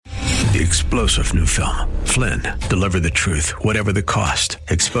the explosive new film, Flynn, deliver the truth, whatever the cost,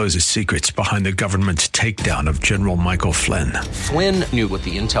 exposes secrets behind the government's takedown of General Michael Flynn. Flynn knew what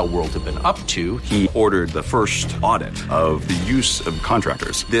the intel world had been up to. He ordered the first audit of the use of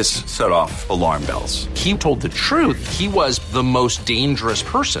contractors. This set off alarm bells. He told the truth. He was the most dangerous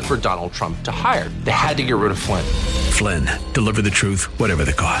person for Donald Trump to hire. They had to get rid of Flynn. Flynn, deliver the truth, whatever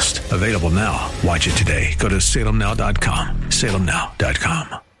the cost. Available now. Watch it today. Go to salemnow.com.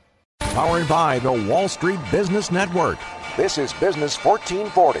 salemnow.com. Powered by the Wall Street Business Network. This is Business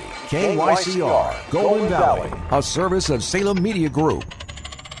 1440. KYCR, Golden Valley, a service of Salem Media Group.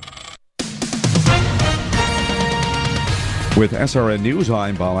 With SRN News,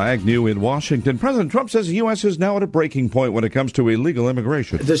 I'm Bob Agnew in Washington. President Trump says the U.S. is now at a breaking point when it comes to illegal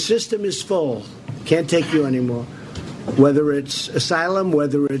immigration. The system is full. Can't take you anymore. Whether it's asylum,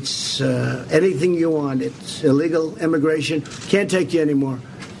 whether it's anything you want, it's illegal immigration. Can't take you anymore.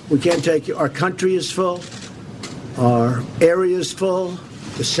 We can't take you. Our country is full. Our area is full.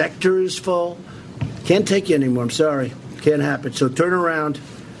 The sector is full. Can't take you anymore. I'm sorry. Can't happen. So turn around.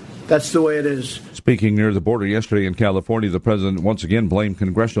 That's the way it is. Speaking near the border yesterday in California, the president once again blamed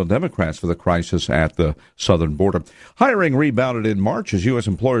congressional Democrats for the crisis at the southern border. Hiring rebounded in March as U.S.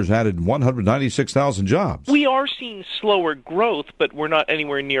 employers added 196,000 jobs. We are seeing slower growth, but we're not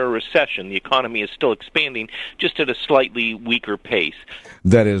anywhere near a recession. The economy is still expanding, just at a slightly weaker pace.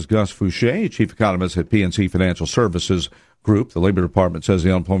 That is Gus Fouché, chief economist at PNC Financial Services Group. The Labor Department says the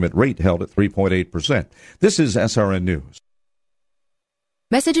unemployment rate held at 3.8%. This is SRN News.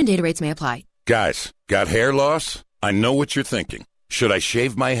 Message and data rates may apply. Guys, got hair loss? I know what you're thinking. Should I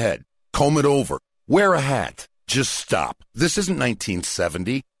shave my head? Comb it over? Wear a hat? Just stop. This isn't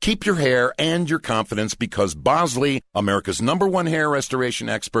 1970. Keep your hair and your confidence because Bosley, America's #1 hair restoration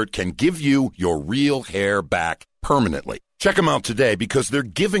expert, can give you your real hair back permanently. Check them out today because they're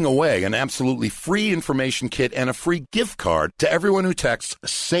giving away an absolutely free information kit and a free gift card to everyone who texts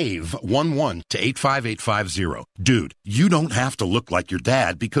SAVE11 to 85850. Dude, you don't have to look like your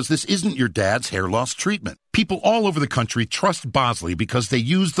dad because this isn't your dad's hair loss treatment. People all over the country trust Bosley because they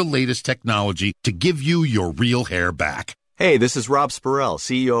use the latest technology to give you your real hair back. Hey, this is Rob Spurrell,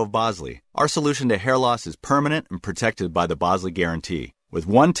 CEO of Bosley. Our solution to hair loss is permanent and protected by the Bosley Guarantee. With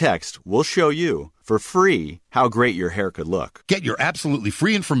one text, we'll show you, for free, how great your hair could look. Get your absolutely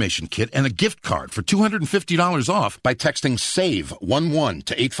free information kit and a gift card for $250 off by texting SAVE11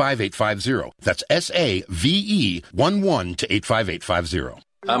 to 85850. That's SAVE11 to 85850.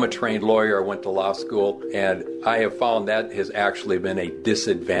 I'm a trained lawyer. I went to law school, and I have found that has actually been a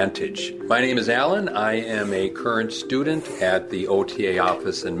disadvantage. My name is Alan. I am a current student at the OTA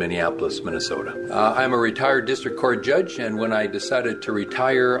office in Minneapolis, Minnesota. I'm a retired district court judge, and when I decided to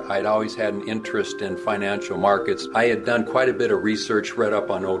retire, I'd always had an interest in financial markets. I had done quite a bit of research, read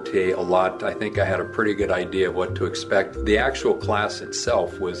up on OTA a lot. I think I had a pretty good idea of what to expect. The actual class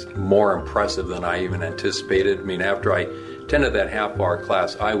itself was more impressive than I even anticipated. I mean, after I attended that half-hour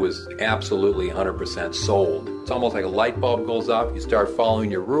class, I was absolutely 100% sold. It's almost like a light bulb goes off. You start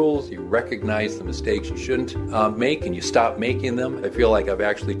following your rules. You recognize the mistakes you shouldn't make, and you stop making them. I feel like I've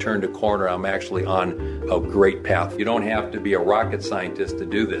actually turned a corner. I'm actually on a great path. You don't have to be a rocket scientist to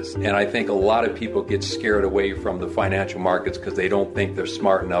do this. And I think a lot of people get scared away from the financial markets because they don't think they're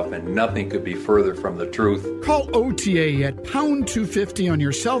smart enough, and nothing could be further from the truth. Call OTA at pound 250 on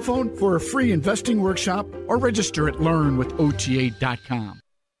your cell phone for a free investing workshop or register at learnwithota.com.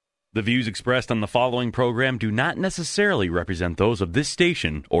 The views expressed on the following program do not necessarily represent those of this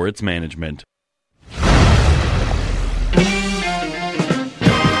station or its management.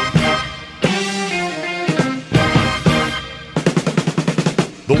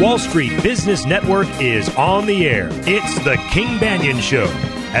 The Wall Street Business Network is on the air. It's the King Banyan Show.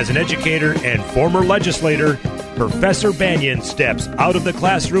 As an educator and former legislator, Professor Banyan steps out of the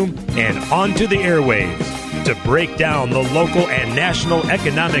classroom and onto the airwaves to break down the local and national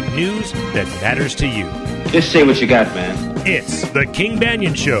economic news that matters to you. Just say what you got, man. It's the King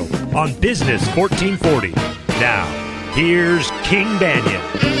Banyan Show on Business 1440. Now, here's King Banyan.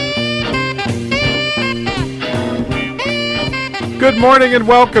 Good morning and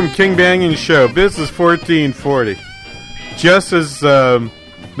welcome, King Banyan Show, Business 1440. Just as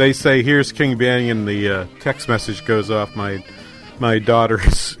they say, here's King Banyan, the text message goes off. My daughter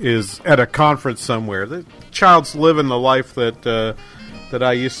is at a conference somewhere. The child's living the life that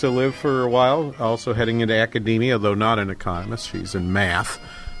I used to live for a while, also heading into academia, though not an economist. She's in math,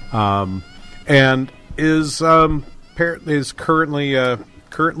 and is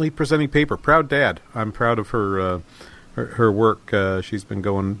currently presenting paper. Proud dad. I'm proud of her work. She's been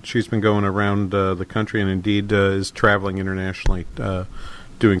going around the country, and indeed is traveling internationally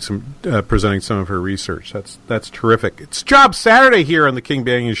presenting some of her research. That's terrific. It's Job Saturday here on the King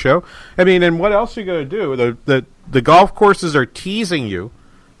Banyan Show. I mean, and what else are you going to do? The golf courses are teasing you.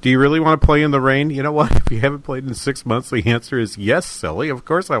 Do you really want to play in the rain? You know what? If you haven't played in 6 months, the answer is yes, silly. Of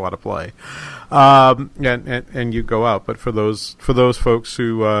course I want to play. And you go out. But for those folks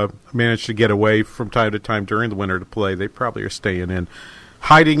who manage to get away from time to time during the winter to play, they probably are staying in.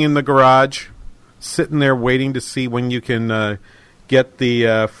 Hiding in the garage, sitting there waiting to see when you can get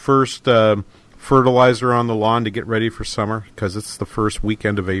the first fertilizer on the lawn to get ready for summer, because it's the first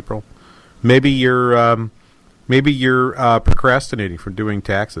weekend of April. Maybe you're procrastinating from doing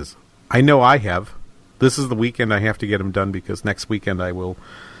taxes. I know I have. This is the weekend I have to get them done, because next weekend I will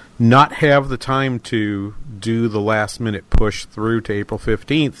not have the time to do the last-minute push through to April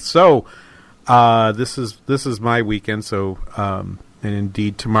 15th. So this is my weekend. So and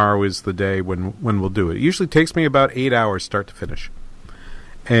indeed tomorrow is the day when we'll do it. It usually takes me about 8 hours start to finish.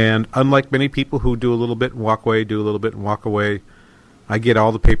 And unlike many people who do a little bit and walk away, do a little bit and walk away, I get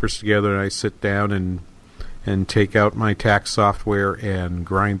all the papers together and I sit down and take out my tax software and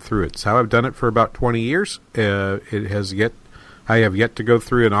grind through it. It's how I've done it for about 20 years. I have yet to go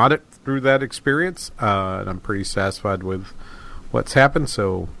through an audit through that experience, and I'm pretty satisfied with what's happened,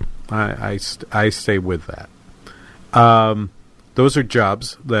 so I stay with that. Those are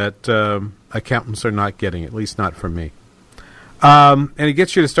jobs that accountants are not getting, at least not from me. And it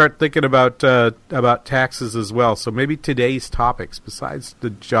gets you to start thinking about taxes as well. So maybe today's topics, besides the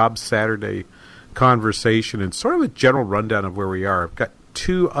Job Saturday conversation and sort of a general rundown of where we are, I've got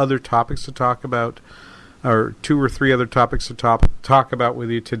two other topics to talk about, or two or three other topics to talk about with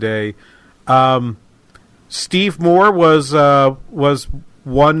you today. Steve Moore was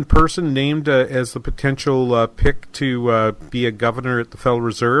one person named as the potential pick to be a governor at the Federal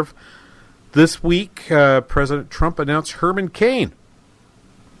Reserve. This week, President Trump announced Herman Cain.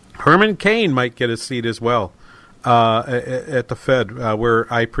 Herman Cain might get a seat as well at the Fed,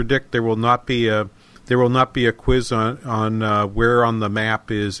 where I predict there will not be a quiz on where on the map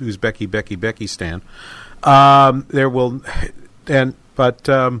is Uzbekistan. There will,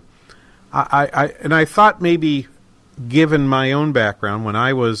 I thought maybe, given my own background, when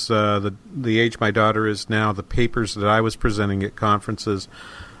I was the age my daughter is now, the papers that I was presenting at conferences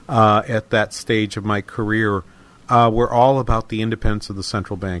at that stage of my career were all about the independence of the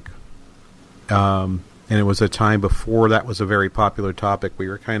central bank. And it was a time before that was a very popular topic. We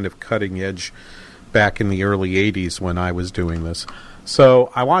were kind of cutting edge back in the early 80s when I was doing this. So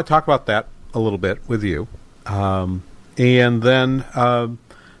I want to talk about that a little bit with you. And then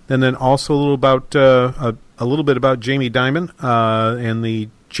also a little bit about Jamie Dimon and the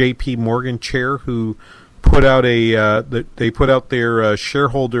J.P. Morgan chair who put out their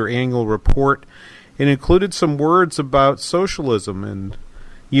shareholder annual report and included some words about socialism. And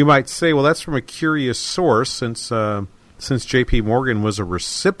you might say, well, that's from a curious source, since J.P. Morgan was a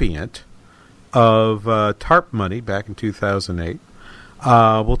recipient of TARP money back in 2008.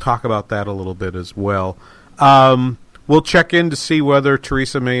 We'll talk about that a little bit as well. We'll check in to see whether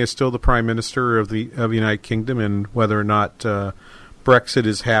Theresa May is still the Prime Minister of the United Kingdom and whether or not Brexit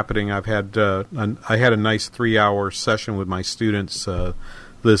is happening. I had a nice 3-hour session with my students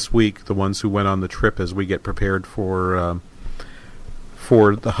this week, the ones who went on the trip, as we get prepared for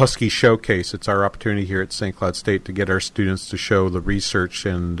the Husky Showcase. It's our opportunity here at St. Cloud State to get our students to show the research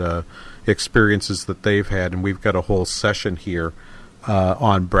and experiences that they've had, and we've got a whole session here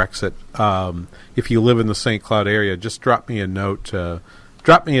on Brexit. If you live in the St. Cloud area, just drop me a note.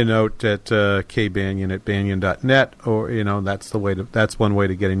 Drop me a note at kbanyan@banyan.net, or that's one way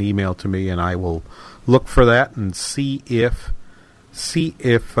to get an email to me, and I will look for that and see if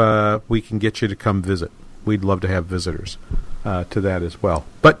we can get you to come visit. We'd love to have visitors to that as well.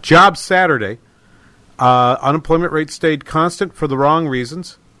 But Job Saturday, unemployment rate stayed constant for the wrong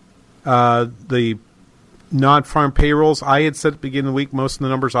reasons. The non-farm payrolls, I had said at the beginning of the week, most of the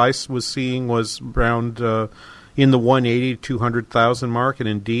numbers I was seeing was around in the 180 to 200,000 mark, and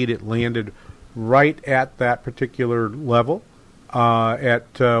indeed it landed right at that particular level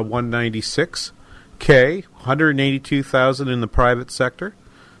at 196K, 182,000 in the private sector.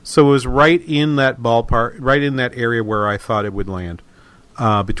 So it was right in that ballpark, right in that area where I thought it would land,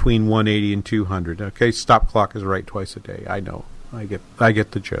 between 180 and 200. Okay, stop clock is right twice a day. I know. I get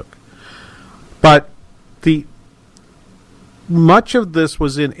the joke. But much of this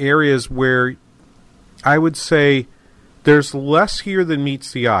was in areas where I would say there's less here than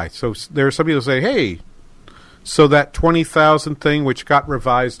meets the eye. So there are some people who say, hey, so that 20,000 thing, which got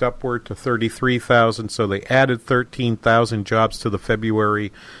revised upward to 33,000, so they added 13,000 jobs to the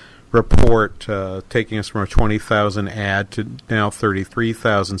February report, taking us from a 20,000 ad to now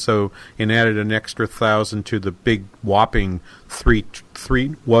 33,000. So it added an extra 1,000 to the big whopping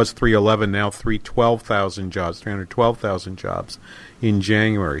 311, now 312,000 jobs, 312,000 jobs in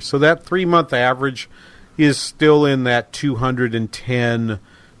January. So that 3-month average is still in that 210,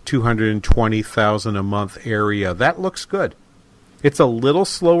 220,000 a month area. That looks good. It's a little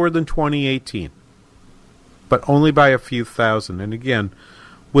slower than 2018, but only by a few thousand. And again,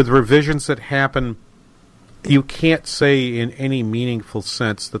 with revisions that happen, you can't say in any meaningful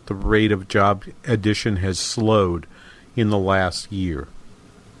sense that the rate of job addition has slowed in the last year.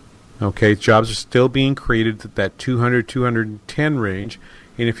 Okay, jobs are still being created at that 200, 210 range.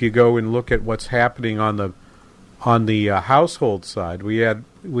 And if you go and look at what's happening on the household side, we add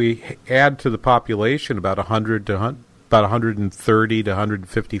to the population about 130 to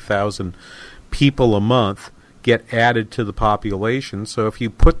 150,000 people a month get added to the population. So if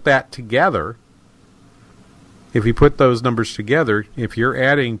you put that together, if you put those numbers together, if you're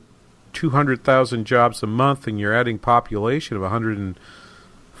adding 200,000 jobs a month and you're adding population of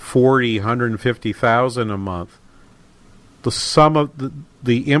 140, 150,000 a month, the sum of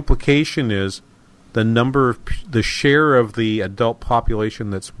the implication is the share of the adult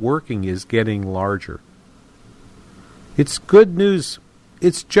population that's working is getting larger. It's good news.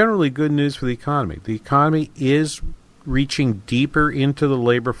 It's generally good news for the economy. The economy is reaching deeper into the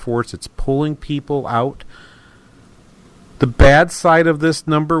labor force. It's pulling people out. The bad side of this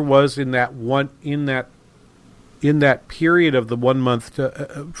number was in that period of the 1 month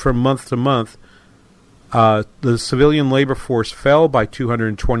from month to month, the civilian labor force fell by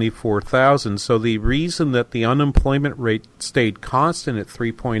 224,000. So the reason that the unemployment rate stayed constant at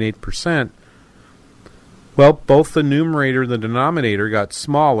 3.8%, well, both the numerator and the denominator got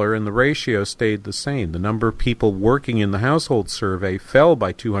smaller and the ratio stayed the same. The number of people working in the household survey fell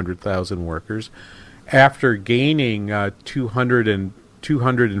by 200,000 workers after gaining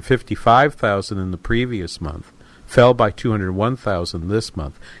 255,000 in the previous month. Fell by 201,000 this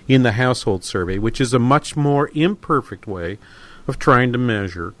month in the household survey, which is a much more imperfect way of trying to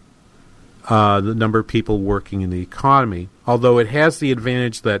measure the number of people working in the economy, although it has the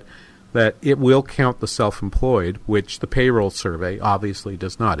advantage that it will count the self-employed, which the payroll survey obviously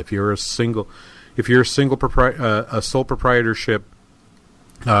does not. If you're a sole proprietorship,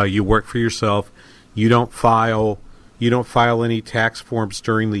 you work for yourself, you don't file any tax forms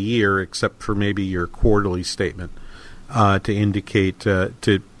during the year except for maybe your quarterly statement to indicate to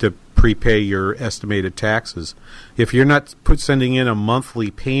prepay your estimated taxes. If you're not sending in a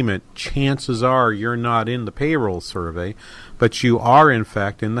monthly payment, chances are you're not in the payroll survey, but you are in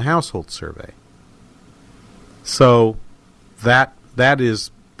fact in the household survey. So that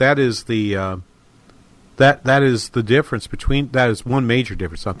is the difference between, that is one major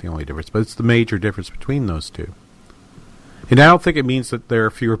difference, not the only difference, but it's the major difference between those two. And I don't think it means that there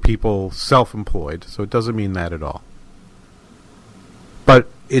are fewer people self-employed, so it doesn't mean that at all. But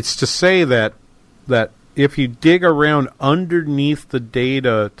it's to say that if you dig around underneath the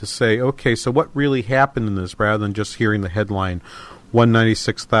data to say, okay, so what really happened in this, rather than just hearing the headline,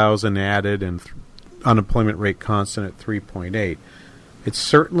 196,000 added and unemployment rate constant at 3.8, it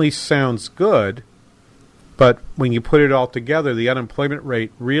certainly sounds good, but when you put it all together, the unemployment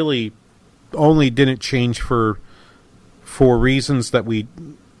rate really only didn't change for reasons that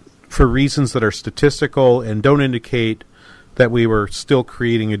are statistical and don't indicate that we were still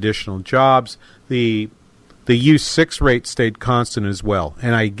creating additional jobs. The U6 rate stayed constant as well.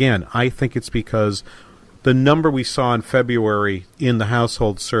 And I think it's because the number we saw in February in the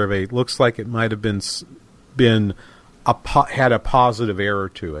household survey looks like it might have had a positive error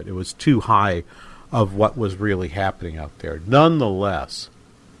to it. It was too high of what was really happening out there. Nonetheless,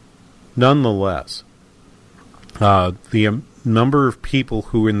 the number of people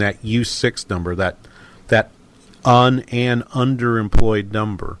who in that U6 number, that and underemployed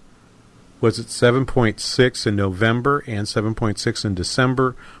number, was at 7.6 in November and 7.6 in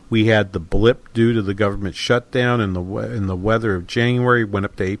December. We had the blip due to the government shutdown and the weather of January, went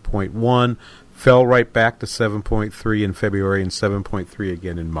up to 8.1, fell right back to 7.3 in February and 7.3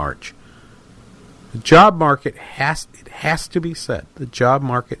 again in March. The job market has to be said, the job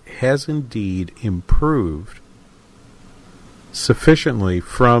market has indeed improved sufficiently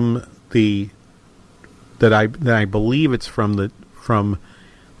from that I believe it's from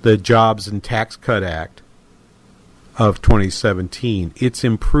the Jobs and Tax Cut Act of 2017. It's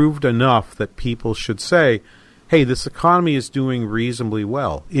improved enough that people should say, hey, this economy is doing reasonably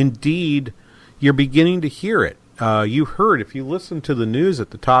well. Indeed, you're beginning to hear it. You heard, if you listen to the news at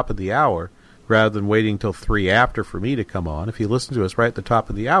the top of the hour, rather than waiting till 3 after for me to come on, if you listen to us right at the top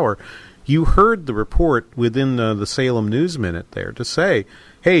of the hour, you heard the report within the Salem News Minute there to say,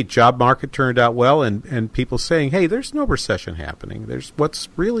 hey, job market turned out well, and people saying, hey, there's no recession happening. What's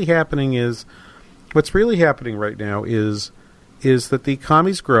really happening right now is that the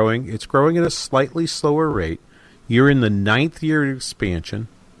economy's growing. It's growing at a slightly slower rate. You're in the 9th year of expansion.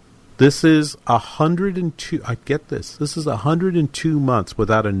 This is 102. I get this. This is 102 months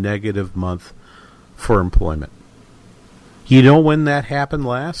without a negative month for employment. You know when that happened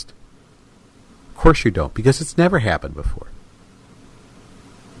last? Of course you don't, because it's never happened before.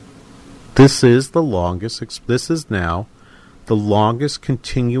 This is now the longest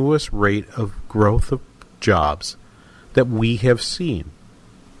continuous rate of growth of jobs that we have seen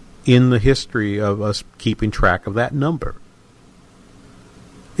in the history of us keeping track of that number.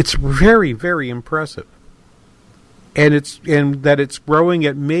 It's very, very impressive. And that it's growing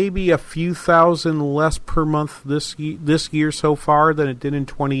at maybe a few thousand less per month this year so far than it did in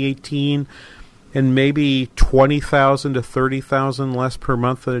 2018, and maybe 20,000 to 30,000 less per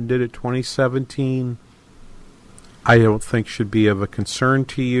month than it did in 2017, I don't think should be of a concern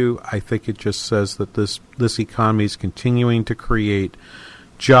to you. I think it just says that this economy is continuing to create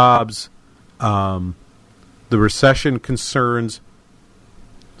jobs. The recession concerns,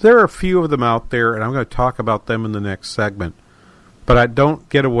 there are a few of them out there, and I'm going to talk about them in the next segment. But I don't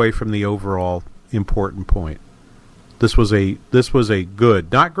get away from the overall important point. This was a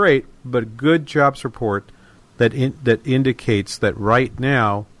good, not great, but good jobs report that indicates that right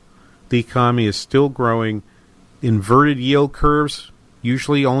now the economy is still growing. Inverted yield curves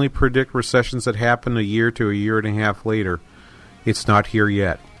usually only predict recessions that happen a year to a year and a half later. It's not here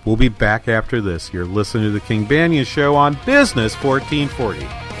yet. We'll be back after this. You're listening to the King Banaian Show on Business 1440.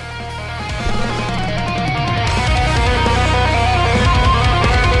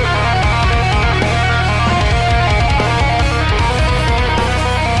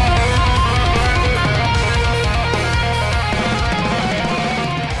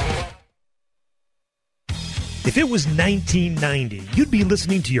 If it was 1990, you'd be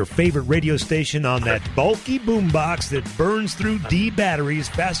listening to your favorite radio station on that bulky boombox that burns through D batteries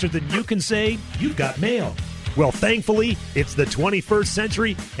faster than you can say you've got mail. Well, thankfully, it's the 21st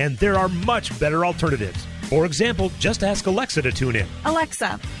century, and there are much better alternatives. For example, just ask Alexa to tune in.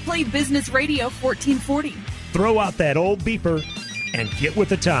 Alexa, play Business Radio 1440. Throw out that old beeper and get with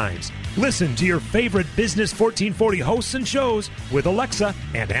the times. Listen to your favorite Business 1440 hosts and shows with Alexa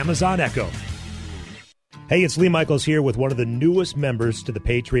and Amazon Echo. Hey, it's Lee Michaels here with one of the newest members to the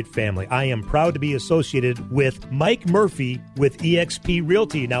Patriot family. I am proud to be associated with Mike Murphy with eXp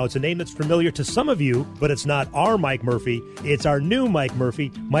Realty. Now, it's a name that's familiar to some of you, but it's not our Mike Murphy. It's our new Mike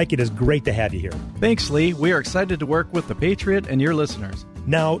Murphy. Mike, it is great to have you here. Thanks, Lee. We are excited to work with the Patriot and your listeners.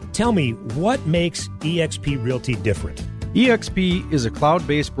 Now, tell me, what makes eXp Realty different? eXp is a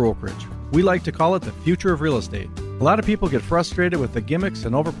cloud-based brokerage. We like to call it the future of real estate. A lot of people get frustrated with the gimmicks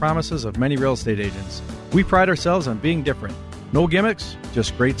and overpromises of many real estate agents. We pride ourselves on being different. No gimmicks,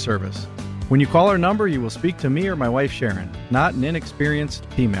 just great service. When you call our number, you will speak to me or my wife, Sharon, not an inexperienced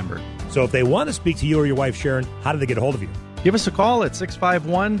team member. So if they want to speak to you or your wife, Sharon, how do they get a hold of you? Give us a call at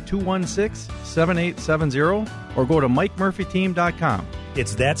 651-216-7870 or go to MikeMurphyTeam.com.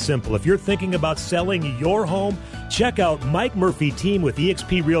 It's that simple. If you're thinking about selling your home, check out Mike Murphy Team with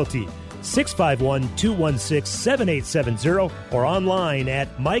eXp Realty. 651-216-7870 or online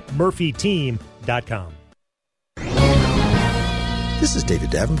at MikeMurphyTeam.com. This is David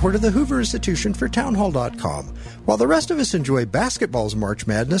Davenport of the Hoover Institution for Townhall.com. While the rest of us enjoy basketball's March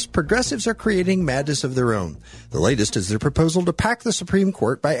Madness, progressives are creating madness of their own. The latest is their proposal to pack the Supreme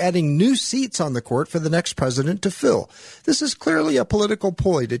Court by adding new seats on the court for the next president to fill. This is clearly a political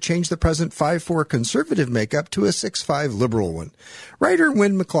ploy to change the present 5-4 conservative makeup to a 6-5 liberal one. Writer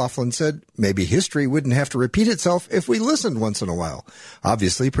Wynne McLaughlin said, maybe history wouldn't have to repeat itself if we listened once in a while.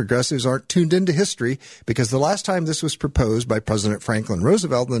 Obviously, progressives aren't tuned into history because the last time this was proposed by President Franklin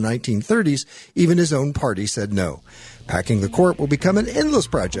Roosevelt in the 1930s, even his own party said no. Packing the court will become an endless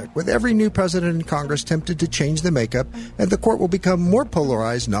project, with every new president in Congress tempted to change the makeup, and the court will become more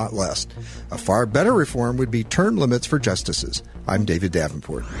polarized, not less. A far better reform would be term limits for justices. I'm David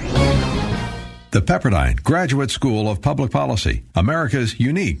Davenport. The Pepperdine Graduate School of Public Policy, America's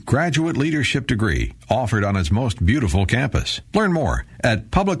unique graduate leadership degree, offered on its most beautiful campus. Learn more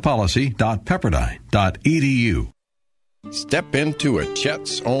at publicpolicy.pepperdine.edu. Step into a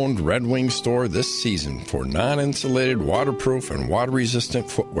Chet's-owned Red Wing store this season for non-insulated, waterproof, and water-resistant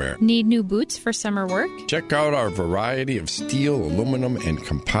footwear. Need new boots for summer work? Check out our variety of steel, aluminum, and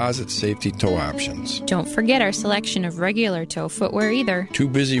composite safety toe options. Don't forget our selection of regular toe footwear either. Too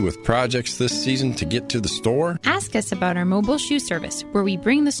busy with projects this season to get to the store? Ask us about our mobile shoe service, where we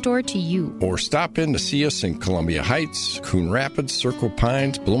bring the store to you. Or stop in to see us in Columbia Heights, Coon Rapids, Circle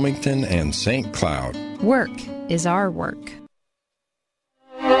Pines, Bloomington, and St. Cloud. Work is our work.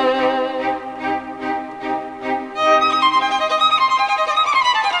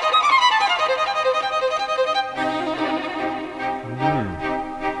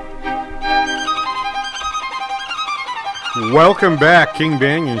 Welcome back, King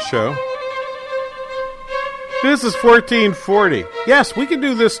Banyan Show. This is 1440. Yes, we can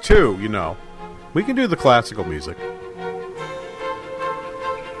do this too, you know. We can do the classical music.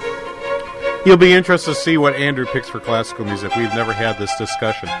 You'll be interested to see what Andrew picks for classical music. We've never had this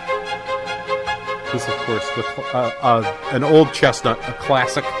discussion. This, of course, an old chestnut, a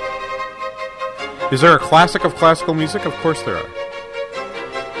classic. Is there a classic of classical music? Of course there are.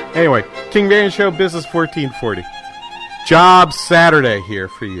 Anyway, King Banyan Show, Business 1440. Job Saturday here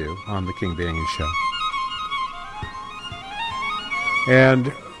for you on the King Banyan Show.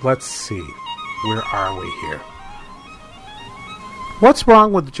 And let's see. Where are we here? What's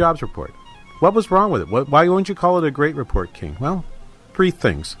wrong with the jobs report? What was wrong with it? Why wouldn't you call it a great report, King? Well, three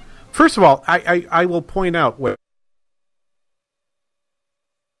things. First of all, I will point out what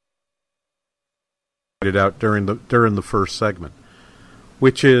pointed out during the first segment,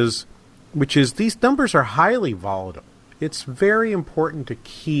 which is these numbers are highly volatile. It's very important to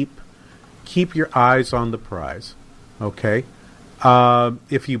keep your eyes on the prize. Okay,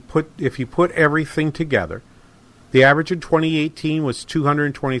 if you put everything together. The average in 2018 was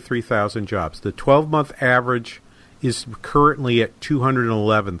 223,000 jobs. The 12-month average is currently at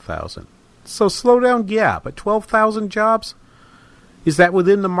 211,000. So slow down, yeah, but 12,000 jobs? Is that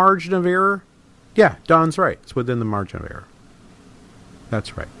within the margin of error? Yeah, Don's right. It's within the margin of error.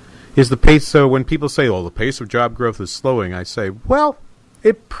 That's right. Is the pace, so when people say, oh, the pace of job growth is slowing, I say, well,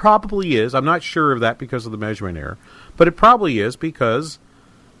 it probably is. I'm not sure of that because of the measurement error, but it probably is because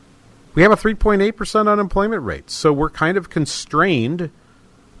we have a 3.8% unemployment rate, so we're kind of constrained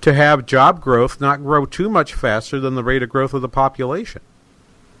to have job growth not grow too much faster than the rate of growth of the population.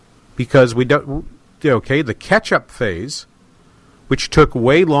 Because we don't, the catch-up phase, which took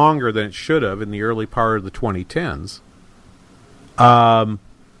way longer than it should have in the early part of the 2010s,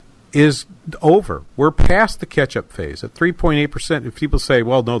 is over. We're past the catch-up phase. At 3.8%, if people say,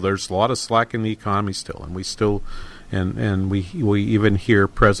 well, no, there's a lot of slack in the economy still, and we still... And we even hear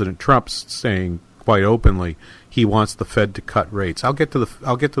President Trump saying quite openly he wants the Fed to cut rates. I'll get to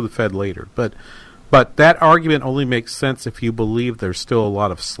the Fed later, but that argument only makes sense if you believe there's still a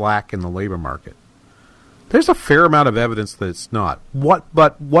lot of slack in the labor market. There's a fair amount of evidence that it's not.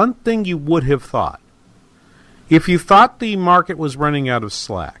 But one thing you would have thought, if you thought the market was running out of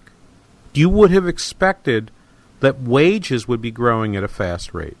slack, you would have expected that wages would be growing at a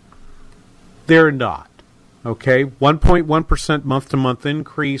fast rate. They're not. Okay, 1.1% month-to-month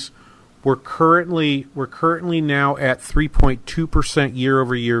increase. We're currently now at 3.2%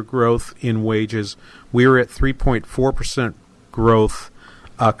 year-over-year growth in wages. We were at 3.4% growth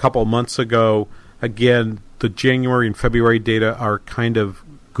a couple months ago. Again, the January and February data are kind of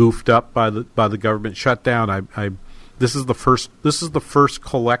goofed up by the government shutdown. This is the first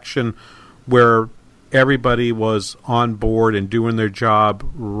collection where everybody was on board and doing their job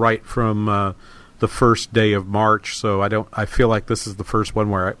right from the first day of March, so I feel like this is the first one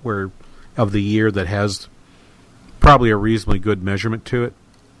where of the year that has probably a reasonably good measurement to it.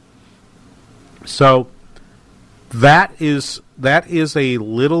 So that is a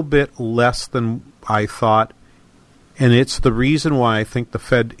little bit less than I thought, and it's the reason why I think the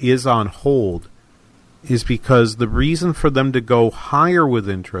Fed is on hold, is because the reason for them to go higher with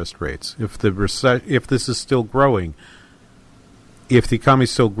interest rates, if this is still growing, if the economy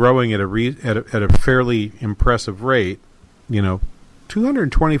is still growing at a fairly impressive rate,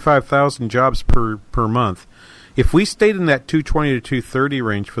 225,000 jobs per month. If we stayed in that 220 to 230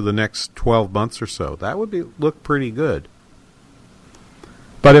 range for the next 12 months or so, that would look pretty good.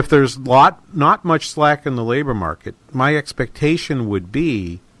 But if there's not much slack in the labor market, my expectation would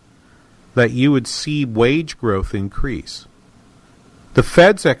be that you would see wage growth increase. The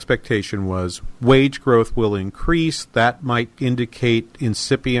Fed's expectation was wage growth will increase. That might indicate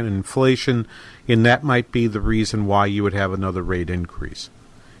incipient inflation, and that might be the reason why you would have another rate increase.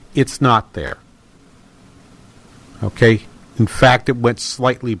 It's not there. Okay? In fact, it went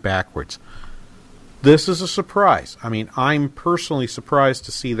slightly backwards. This is a surprise. I mean, I'm personally surprised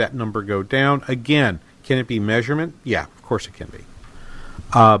to see that number go down. Again, can it be measurement? Yeah, of course it can be.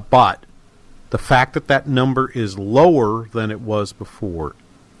 But the fact that that number is lower than it was before,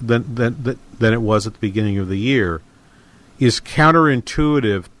 than it was at the beginning of the year, is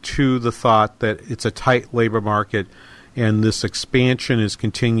counterintuitive to the thought that it's a tight labor market and this expansion is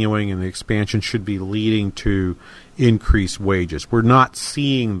continuing, and the expansion should be leading to increased wages. We're not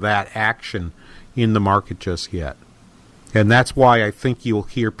seeing that action in the market just yet. And that's why I think you'll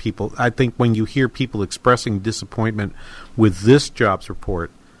hear people, I think when you hear people expressing disappointment with this jobs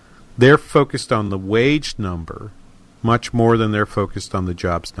report, they're focused on the wage number much more than they're focused on the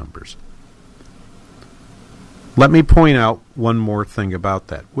jobs numbers. Let me point out one more thing about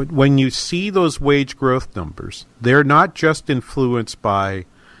that. When you see those wage growth numbers, they're not just influenced by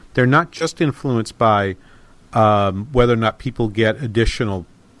whether or not people get additional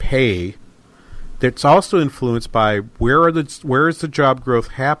pay. It's also influenced by where is the job growth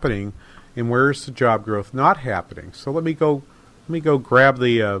happening and where is the job growth not happening. So let me go grab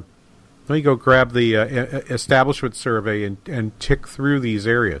the establishment survey and tick through these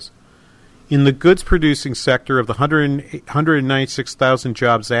areas. In the goods producing sector, of the 196,000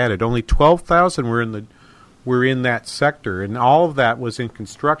 jobs added, only 12,000 were in that sector, and all of that was in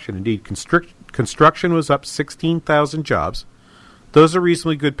construction. Indeed, construction was up 16,000 jobs. Those are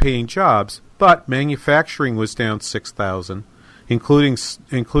reasonably good paying jobs, but manufacturing was down 6,000, including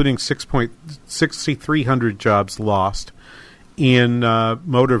 6,300 jobs lost in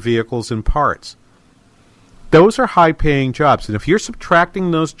motor vehicles and parts. Those are high-paying jobs, and if you're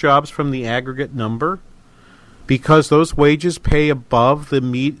subtracting those jobs from the aggregate number because those wages pay above the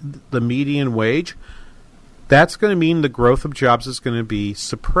median wage, that's going to mean the growth of jobs is going to be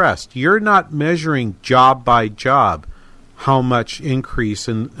suppressed. You're not measuring job by job how much increase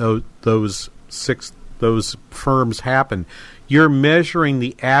in those firms happen. You're measuring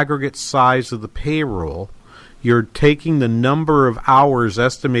the aggregate size of the payroll. You're taking the number of hours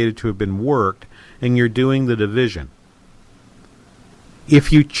estimated to have been worked, and you're doing the division.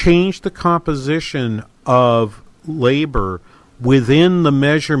 If you change the composition of labor within the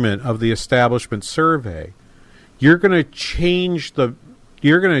measurement of the establishment survey, you're going to change that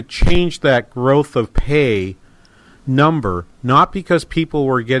growth of pay number, not because people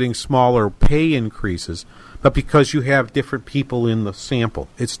were getting smaller pay increases, but because you have different people in the sample.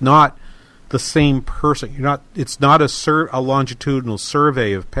 It's not the same person. It's not a longitudinal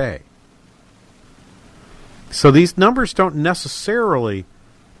survey of pay. So these numbers don't necessarily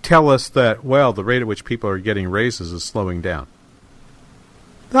tell us that, well, the rate at which people are getting raises is slowing down.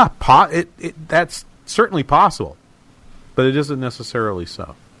 That's certainly possible, but it isn't necessarily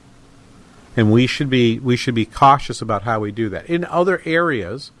so. And we should be cautious about how we do that. In other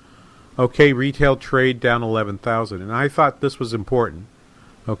areas, okay, retail trade down 11,000, and I thought this was important.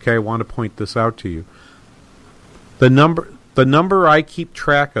 Okay, I want to point this out to you. The number I keep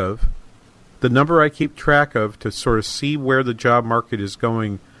track of to sort of see where the job market is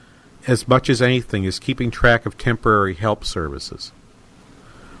going as much as anything is keeping track of temporary help services.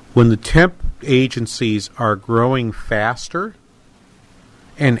 When the temp agencies are growing faster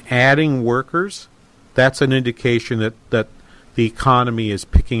and adding workers, that's an indication that the economy is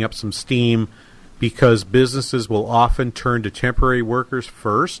picking up some steam, because businesses will often turn to temporary workers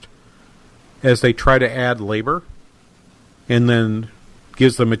first as they try to add labor, and then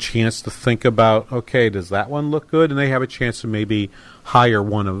gives them a chance to think about, okay, does that one look good? And they have a chance to maybe hire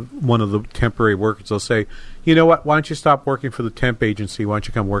one of the temporary workers. They'll say, you know what, why don't you stop working for the temp agency? Why don't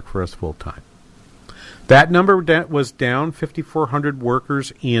you come work for us full time? That number was down 5,400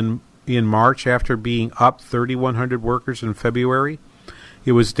 workers in March after being up 3,100 workers in February.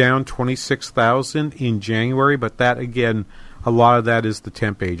 It was down 26,000 in January, but that, again, a lot of that is the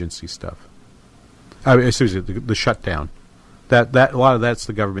temp agency stuff. The shutdown. That a lot of that's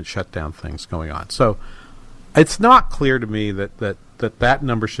the government shutdown things going on. So it's not clear to me that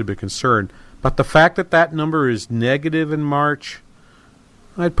number should be concerned. But the fact that number is negative in March,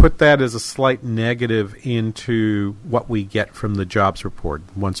 I'd put that as a slight negative into what we get from the jobs report.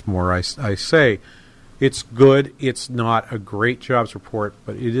 Once more, I say it's good. It's not a great jobs report,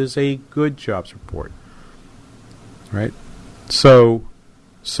 but it is a good jobs report. Right? So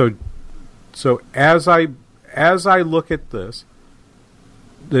as I look at this,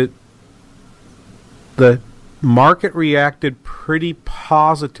 the market reacted pretty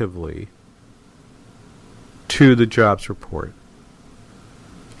positively to the jobs report,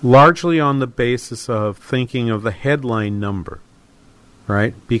 largely on the basis of thinking of the headline number,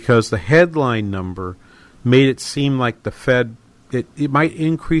 right? Because the headline number made it seem like the Fed it might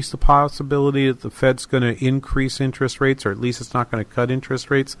increase the possibility that the Fed's going to increase interest rates, or at least it's not going to cut interest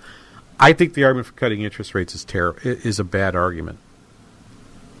rates. I think the argument for cutting interest rates is a bad argument.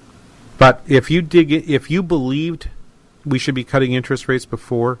 But if you believed we should be cutting interest rates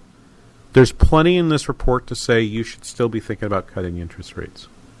before, there's plenty in this report to say you should still be thinking about cutting interest rates.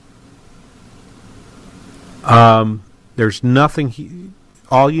 There's nothing.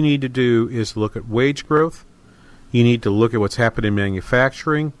 All you need to do is look at wage growth. You need to look at what's happening in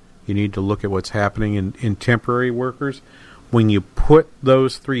manufacturing. You need to look at what's happening in temporary workers. When you put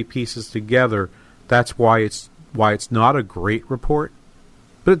those three pieces together, that's why it's not a great report,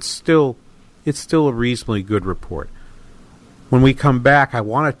 but it's still a reasonably good report. When we come back, I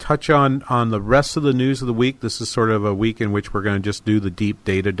want to touch on the rest of the news of the week. This is sort of a week in which we're going to just do the deep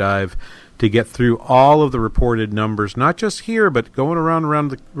data dive to get through all of the reported numbers, not just here, but going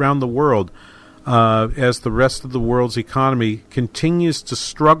around the world, as the rest of the world's economy continues to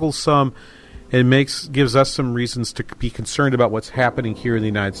struggle some, and gives us some reasons to be concerned about what's happening here in the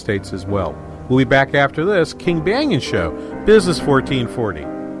United States as well. We'll be back after this. King Banyan Show, Business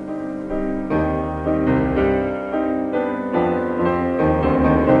 1440.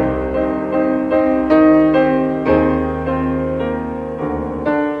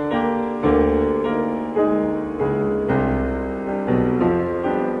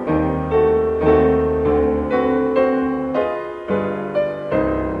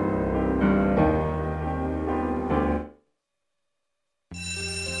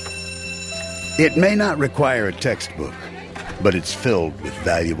 It may not require a textbook, but it's filled with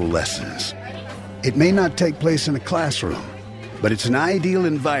valuable lessons. It may not take place in a classroom, but it's an ideal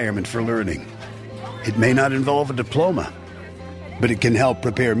environment for learning. It may not involve a diploma, but it can help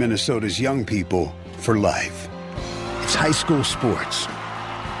prepare Minnesota's young people for life. It's high school sports.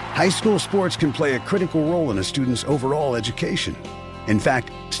 High school sports can play a critical role in a student's overall education. In fact,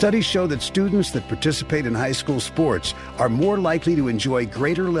 studies show that students that participate in high school sports are more likely to enjoy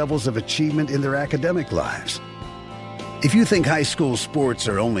greater levels of achievement in their academic lives. If you think high school sports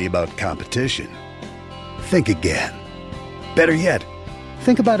are only about competition, think again. Better yet,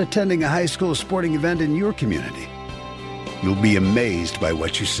 think about attending a high school sporting event in your community. You'll be amazed by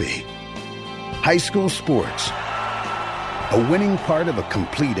what you see. High school sports, a winning part of a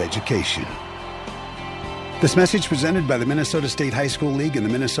complete education. This message presented by the Minnesota State High School League and the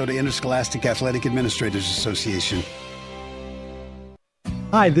Minnesota Interscholastic Athletic Administrators Association.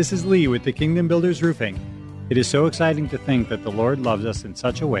 Hi, this is Lee with the Kingdom Builders Roofing. It is so exciting to think that the Lord loves us in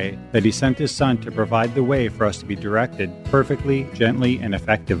such a way that He sent His Son to provide the way for us to be directed perfectly, gently, and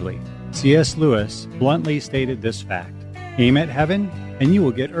effectively. C.S. Lewis bluntly stated this fact: aim at heaven, and you will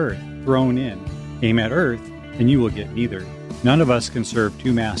get earth thrown in. Aim at earth, and you will get neither. None of us can serve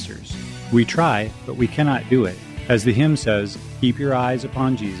two masters. We try, but we cannot do it. As the hymn says, keep your eyes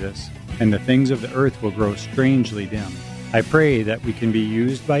upon Jesus, and the things of the earth will grow strangely dim. I pray that we can be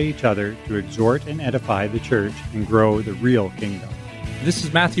used by each other to exhort and edify the church and grow the real kingdom. This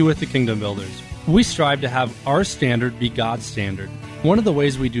is Matthew with the Kingdom Builders. We strive to have our standard be God's standard. One of the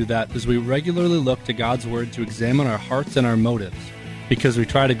ways we do that is we regularly look to God's Word to examine our hearts and our motives, because we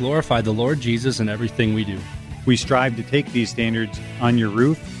try to glorify the Lord Jesus in everything we do. We strive to take these standards on your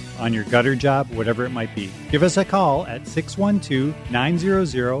roof, on your gutter job, whatever it might be. Give us a call at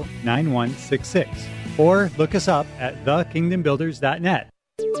 612-900-9166 or look us up at thekingdombuilders.net.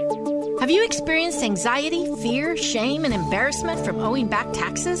 Have you experienced anxiety, fear, shame, and embarrassment from owing back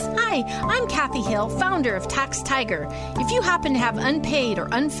taxes? Hi, I'm Kathy Hill, founder of Tax Tiger. If you happen to have unpaid or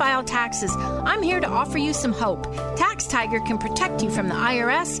unfiled taxes, I'm here to offer you some hope. Tax Tiger can protect you from the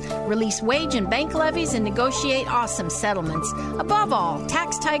IRS, release wage and bank levies, and negotiate awesome settlements. Above all,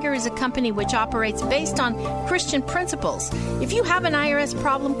 Tax Tiger is a company which operates based on Christian principles. If you have an IRS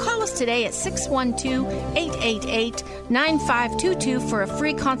problem, call us today at 612-888-9522 for a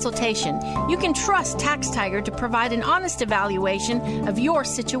free consultation. You can trust Tax Tiger to provide an honest evaluation of your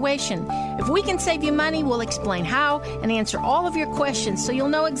situation. If we can save you money, we'll explain how and answer all of your questions so you'll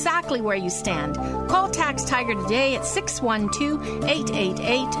know exactly where you stand. Call Tax Tiger today at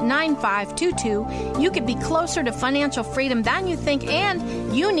 612-888-9522. You could be closer to financial freedom than you think,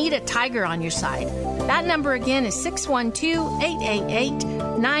 and you need a tiger on your side. That number again is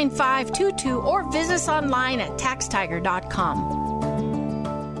 612-888-9522, or visit us online at taxtiger.com.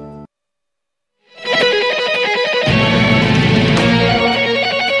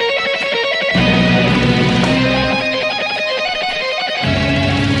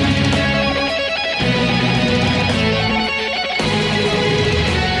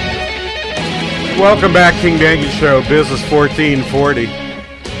 Welcome back, King Banyan Show, Business 1440.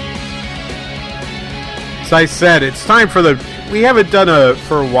 As I said, it's time for the we haven't done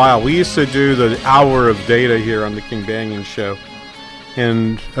for a while. We used to do the hour of data here on the King Banyan Show,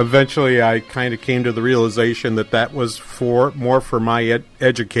 and eventually I kind of came to the realization that was more for my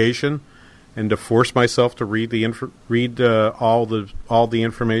education, and to force myself to read all the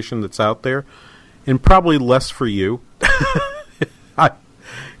information that's out there, and probably less for you.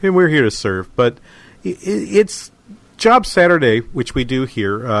 And we're here to serve, but it's Job Saturday, which we do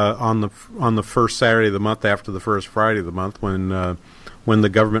here on the first Saturday of the month after the first Friday of the month, when the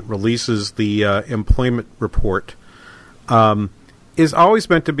government releases the employment report, is always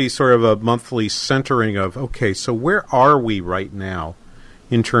meant to be sort of a monthly centering of, okay, so where are we right now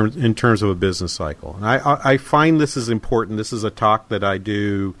in terms of a business cycle? And I find this is important. This is a talk that I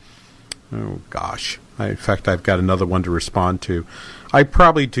do. Oh gosh! In fact, I've got another one to respond to. I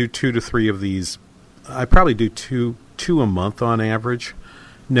probably do 2 to 3 of these. I probably do two a month on average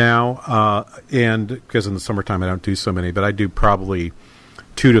now, and because in the summertime I don't do so many, but I do probably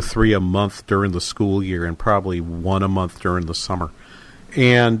 2 to 3 a month during the school year, and probably 1 a month during the summer,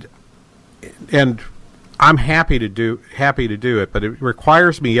 and I'm happy to do it, but it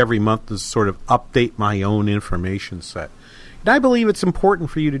requires me every month to sort of update my own information set. And I believe it's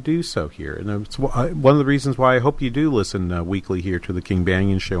important for you to do so here. And it's one of the reasons why I hope you do listen weekly here to the King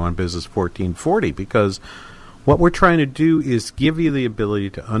Banyan Show on Business 1440, because what we're trying to do is give you the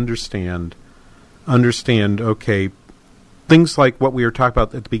ability to understand, okay, things like what we were talking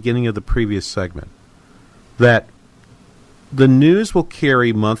about at the beginning of the previous segment, that the news will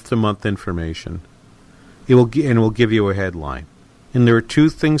carry month-to-month information. It will give you a headline. And there are 2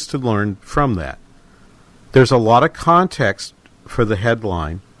 things to learn from that. There's a lot of context for the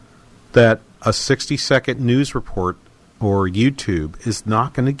headline that a 60-second news report or YouTube is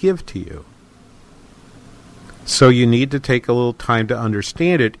not going to give to you. So you need to take a little time to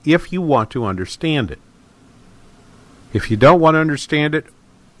understand it if you want to understand it. If you don't want to understand it,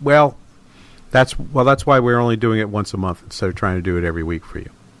 that's why we're only doing it once a month instead of trying to do it every week for you.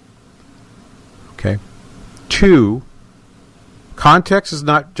 Okay? 2, context is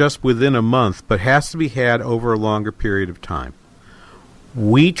not just within a month, but has to be had over a longer period of time.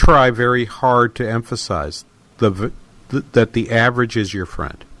 We try very hard to emphasize that the average is your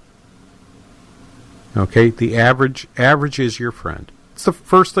friend. Okay? The average is your friend. It's the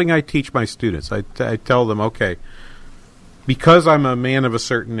first thing I teach my students. I tell them, okay, because I'm a man of a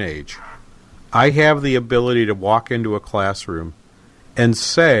certain age, I have the ability to walk into a classroom and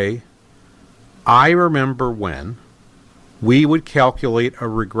say, I remember when we would calculate a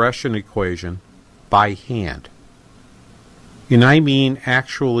regression equation by hand. And I mean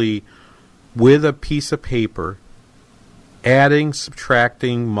actually with a piece of paper, adding,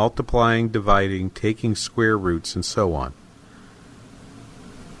 subtracting, multiplying, dividing, taking square roots, and so on.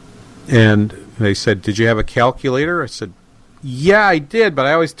 And they said, did you have a calculator? I said, yeah, I did, but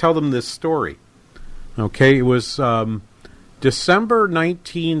I always tell them this story. Okay, it was December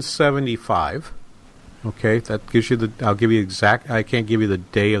 1975. Okay, that gives you I'll give you exact, I can't give you the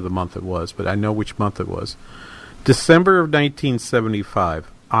day of the month it was, but I know which month it was. December of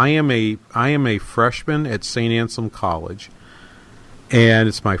 1975. I am a freshman at St. Anselm College, and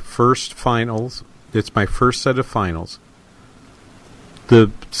it's my first finals. It's my first set of finals.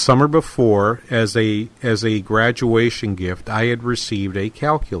 The summer before, as a graduation gift, I had received a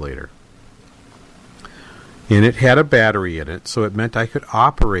calculator. And it had a battery in it, so it meant I could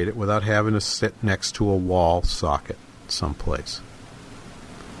operate it without having to sit next to a wall socket someplace.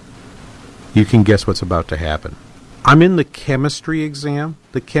 You can guess what's about to happen. I'm in the chemistry exam.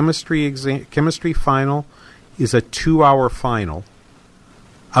 The chemistry final is a 2-hour final.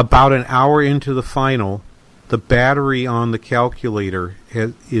 About an hour into the final, the battery on the calculator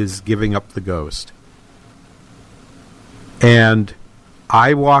is giving up the ghost. And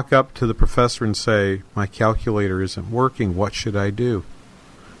I walk up to the professor and say, my calculator isn't working. What should I do?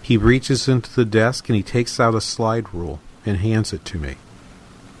 He reaches into the desk and he takes out a slide rule and hands it to me.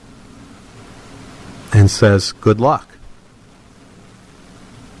 And says, good luck.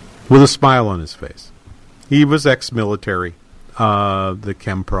 With a smile on his face. He was ex-military, the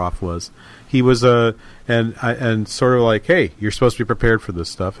chem prof was. He was and sort of like, hey, you're supposed to be prepared for this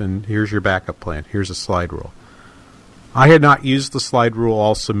stuff, and here's your backup plan. Here's a slide rule. I had not used the slide rule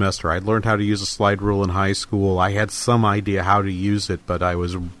all semester. I'd learned how to use a slide rule in high school. I had some idea how to use it, but I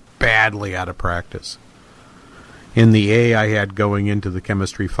was badly out of practice. In the A I had going into the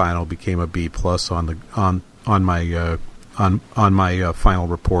chemistry final became a B+ on my final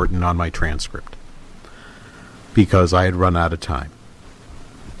report and on my transcript because I had run out of time.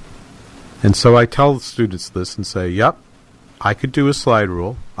 And so I tell the students this and say, yep, I could do a slide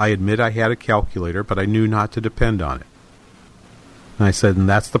rule. I admit I had a calculator, but I knew not to depend on it. And I said, and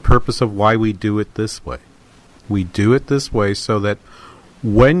that's the purpose of why we do it this way. We do it this way so that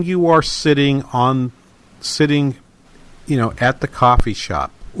when you are sitting, at the coffee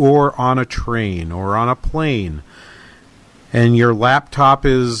shop or on a train or on a plane, and your laptop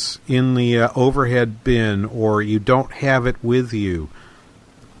is in the overhead bin, or you don't have it with you,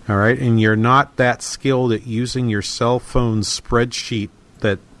 all right, and you're not that skilled at using your cell phone spreadsheet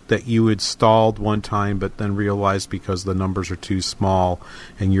that you installed one time but then realized because the numbers are too small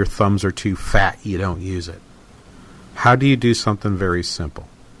and your thumbs are too fat, you don't use it. How do you do something very simple?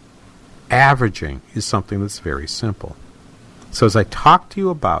 Averaging is something that's very simple. So as I talk to you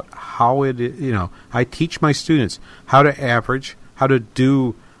about how I teach my students how to average, how to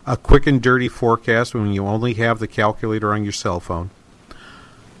do a quick and dirty forecast when you only have the calculator on your cell phone,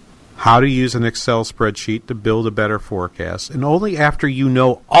 how to use an Excel spreadsheet to build a better forecast, and only after you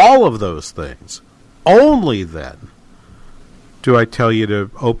know all of those things, only then do I tell you to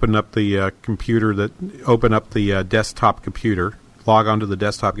open up the desktop computer, log onto the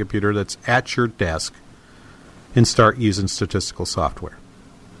desktop computer that's at your desk, and start using statistical software.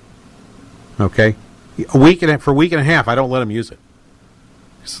 Okay? For a week and a half, I don't let them use it.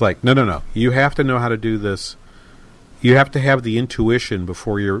 It's like, no. You have to know how to do this. You have to have the intuition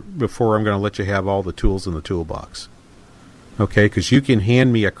before I'm going to let you have all the tools in the toolbox. Okay? Because you can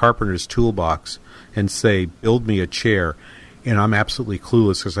hand me a carpenter's toolbox and say, build me a chair, and I'm absolutely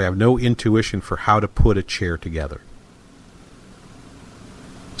clueless because I have no intuition for how to put a chair together.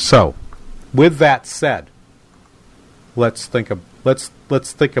 So, with that said, let's think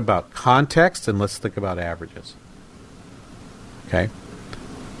about context, and let's think about averages. Okay?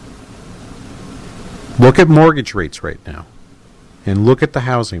 Look at mortgage rates right now, and look at the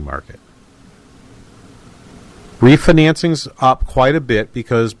housing market. Refinancing's up quite a bit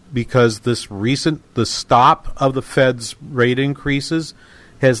because the stop of the Fed's rate increases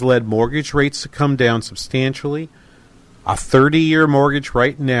has led mortgage rates to come down substantially. A 30-year mortgage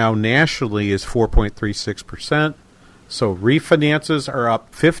right now nationally is 4.36%. So refinances are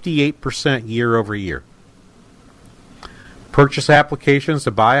up 58% year over year. Purchase applications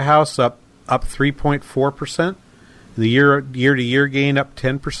to buy a house up 3.4%. The year-to-year gain up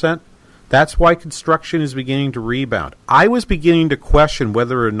 10%. That's why construction is beginning to rebound. I was beginning to question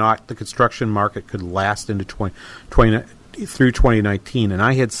whether or not the construction market could last into through 2019, and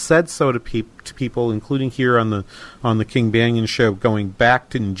I had said so to people, including here on the King Banyan Show, going back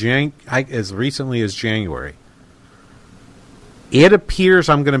to as recently as January. It appears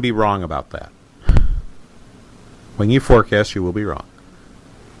I'm going to be wrong about that. When you forecast, you will be wrong.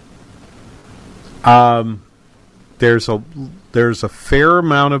 There's a fair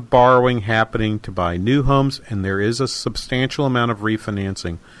amount of borrowing happening to buy new homes, and there is a substantial amount of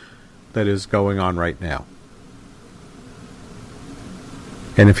refinancing that is going on right now.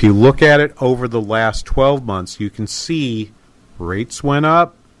 And if you look at it over the last 12 months, you can see rates went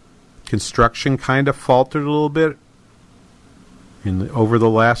up, construction kind of faltered a little bit. Over the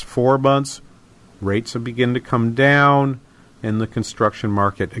last 4 months, rates have begun to come down, and the construction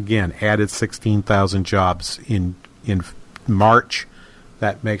market, again, added 16,000 jobs in March.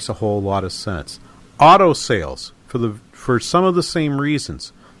 That makes a whole lot of sense. Auto sales, for some of the same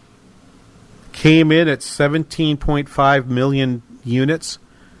reasons, came in at 17.5 million units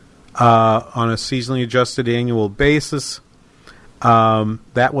on a seasonally adjusted annual basis.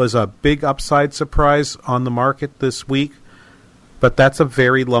 That was a big upside surprise on the market this week, but that's a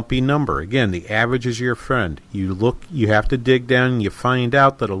very lumpy number. Again, the average is your friend. You have to dig down and you find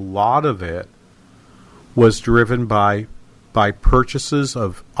out that a lot of it was driven by purchases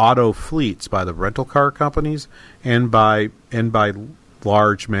of auto fleets by the rental car companies and by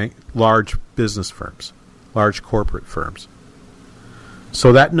large business firms, large corporate firms.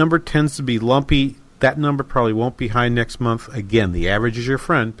 So that number tends to be lumpy. That number probably won't be high next month. Again, the average is your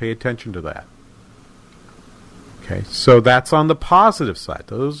friend. Pay attention to that. Okay, so that's on the positive side.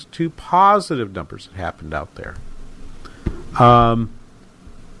 Those two positive numbers that happened out there.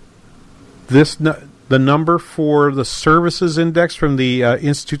 The number for the services index from the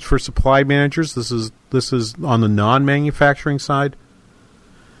Institute for Supply Managers, this is on the non-manufacturing side,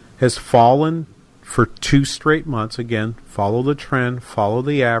 has fallen for 2 straight months. Again, follow the trend, follow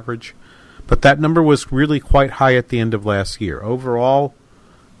the average. But that number was really quite high at the end of last year. Overall,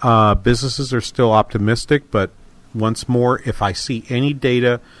 businesses are still optimistic, but once more, if I see any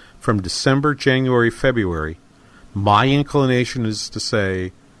data from December, January, February, my inclination is to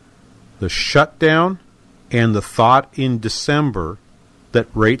say the shutdown and the thought in December that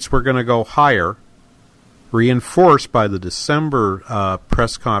rates were going to go higher, reinforced by the December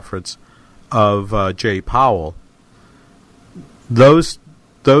press conference of Jay Powell,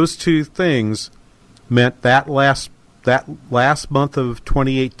 Those two things meant that last month of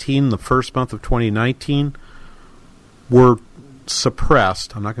 2018, the first month of 2019, were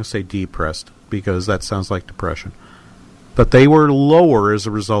suppressed. I'm not going to say depressed because that sounds like depression. But they were lower as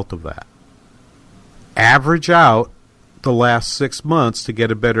a result of that. Average out the last 6 months to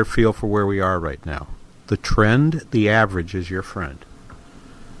get a better feel for where we are right now. The trend, the average is your friend.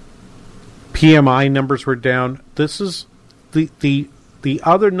 PMI numbers were down. This is the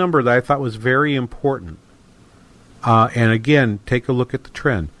other number that I thought was very important. And again, take a look at the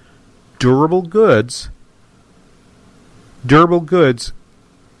trend. Durable goods,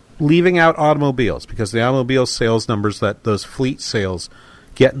 leaving out automobiles, because the automobile sales numbers, that those fleet sales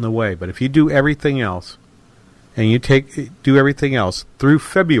get in the way. But if you do everything else, and you do everything else through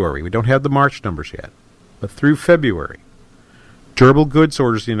February, we don't have the March numbers yet, but through February, durable goods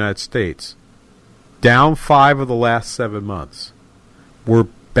orders in the United States, down 5 of the last 7 months. We're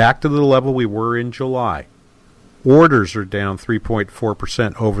back to the level we were in July. Orders are down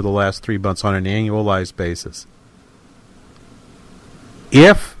 3.4% over the last 3 months on an annualized basis.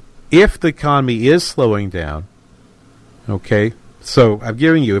 If the economy is slowing down, okay, so I'm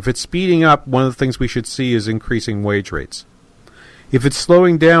giving you, if it's speeding up, one of the things we should see is increasing wage rates. If it's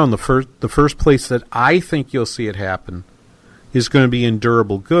slowing down, the first place that I think you'll see it happen is going to be in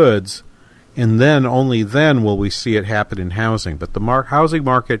durable goods, and then only then will we see it happen in housing. But the housing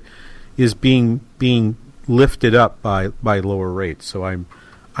market is being lifted up by lower rates. So I'm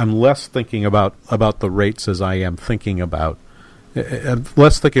less thinking about the rates as I am thinking about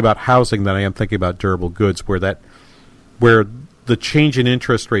less thinking about housing than I am thinking about durable goods, where the change in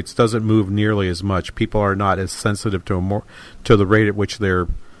interest rates doesn't move nearly as much. People are not as sensitive to the rate at which they're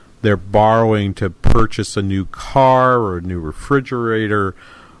borrowing to purchase a new car or a new refrigerator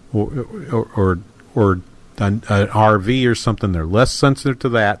or an RV or something. They're less sensitive to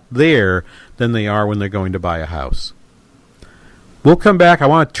that there than they are when they're going to buy a house. We'll come back. I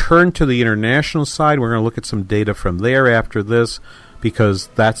want to turn to the international side. We're going to look at some data from there after this, because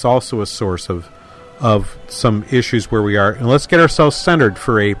that's also a source of some issues where we are. And let's get ourselves centered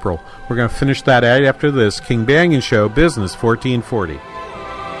for April. We're going to finish that ad after this. King Banyan Show, Business 1440.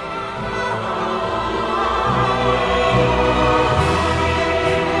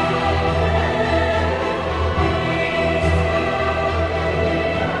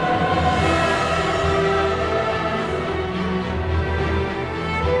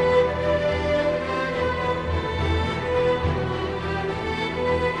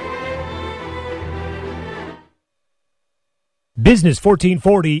 Business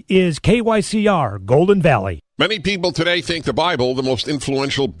 1440 is KYCR Golden Valley. Many people today think the Bible, the most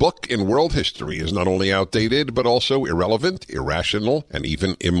influential book in world history, is not only outdated, but also irrelevant, irrational, and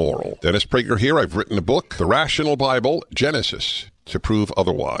even immoral. Dennis Prager here. I've written a book, The Rational Bible, Genesis, to prove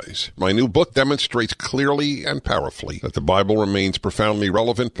otherwise. My new book demonstrates clearly and powerfully that the Bible remains profoundly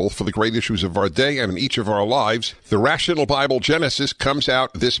relevant both for the great issues of our day and in each of our lives. The Rational Bible Genesis comes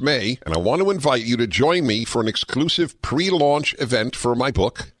out this May, and I want to invite you to join me for an exclusive pre-launch event for my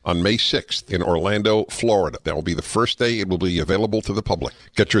book on May 6th in Orlando, Florida. That will be the first day it will be available to the public.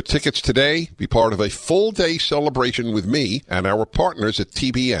 Get your tickets today. Be part of a full-day celebration with me and our partners at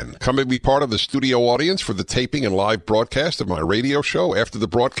TBN. Come and be part of the studio audience for the taping and live broadcast of my radio show. After the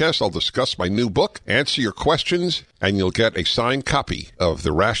broadcast, I'll discuss my new book, answer your questions, and you'll get a signed copy of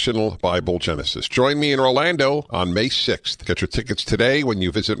the Rational Bible Genesis. Join me in Orlando on May 6th. Get your tickets today when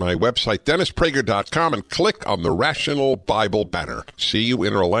you visit my website, DennisPrager.com, and click on the Rational Bible banner. See you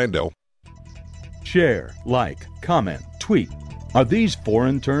in Orlando. Share, like, comment, tweet. Are these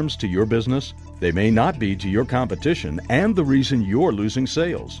foreign terms to your business? They may not be to your competition and the reason you're losing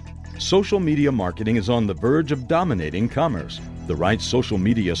sales. Social media marketing is on the verge of dominating commerce. The right social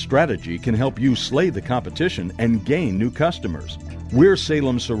media strategy can help you slay the competition and gain new customers. We're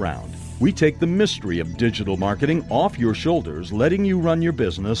Salem Surround. We take the mystery of digital marketing off your shoulders, letting you run your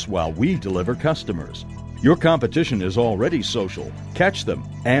business while we deliver customers. Your competition is already social. Catch them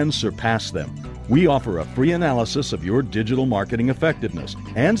and surpass them. We offer a free analysis of your digital marketing effectiveness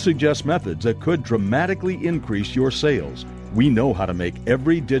and suggest methods that could dramatically increase your sales. We know how to make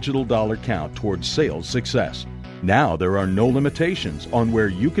every digital dollar count towards sales success. Now there are no limitations on where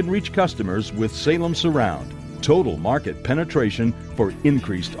you can reach customers with Salem Surround. Total market penetration for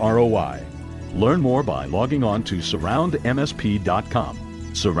increased ROI. Learn more by logging on to surroundmsp.com.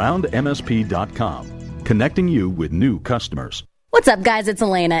 Surroundmsp.com. Connecting you with new customers. What's up, guys? It's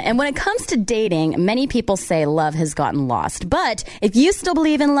Elena. And when it comes to dating, many people say love has gotten lost. But if you still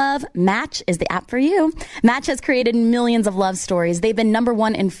believe in love, Match is the app for you. Match has created millions of love stories. They've been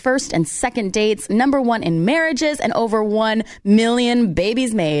 #1 in first and second dates, #1 in marriages, and over 1 million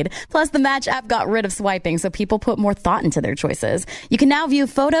babies made. Plus, the Match app got rid of swiping, so people put more thought into their choices. You can now view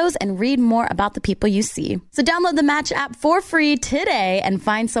photos and read more about the people you see. So download the Match app for free today and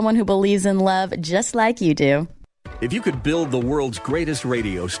find someone who believes in love just like you do. If you could build the world's greatest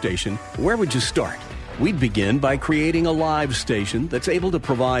radio station, where would you start? We'd begin by creating a live station that's able to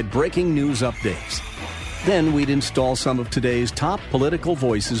provide breaking news updates. Then we'd install some of today's top political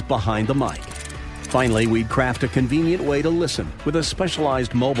voices behind the mic. Finally, we'd craft a convenient way to listen with a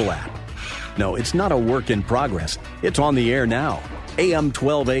specialized mobile app. No, it's not a work in progress. It's on the air now. AM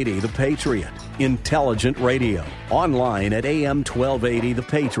 1280 The Patriot. Intelligent radio. Online at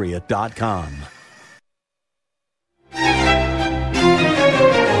am1280thepatriot.com.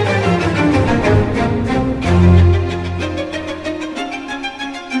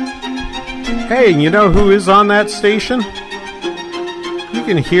 Hey, you know who is on that station? You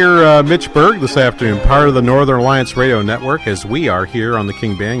can hear Mitch Berg this afternoon, part of the Northern Alliance Radio Network, as we are here on the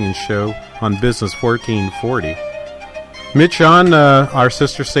King Banyan Show on Business 1440. Mitch on our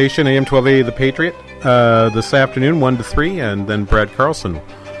sister station, AM 1280 The Patriot, this afternoon, 1 to 3, and then Brad Carlson,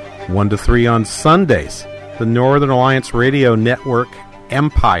 1 to 3 on Sundays. The Northern Alliance Radio Network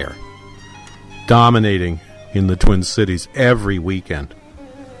empire, dominating in the Twin Cities every weekend.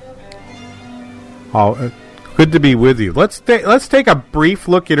 Oh, good to be with you. Let's take a brief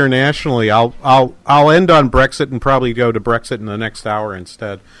look internationally. I'll end on Brexit and probably go to Brexit in the next hour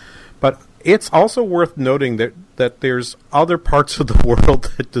instead. But it's also worth noting that there's other parts of the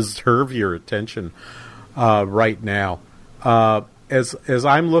world that deserve your attention right now. As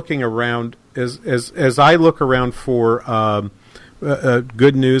I'm looking around, as I look around for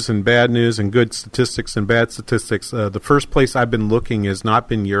good news and bad news and good statistics and bad statistics, the first place I've been looking has not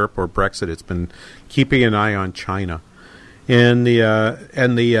been Europe or Brexit. It's been keeping an eye on China. And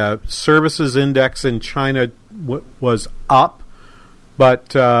the services index in China was up,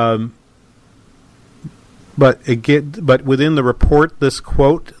 but within the report, this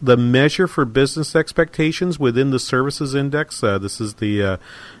quote, the measure for business expectations within the services index, this is the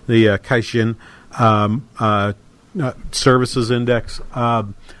Caixin services index,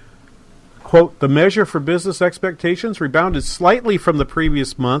 quote, the measure for business expectations rebounded slightly from the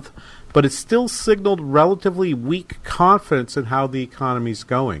previous month, but it still signaled relatively weak confidence in how the economy's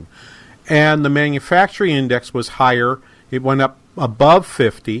going. And the manufacturing index was higher. It went up above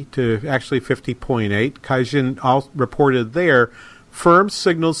 50 to actually 50.8. Caixin reported there, firms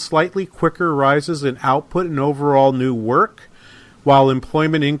signaled slightly quicker rises in output and overall new work, while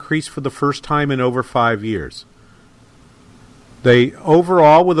employment increased for the first time in over 5 years. They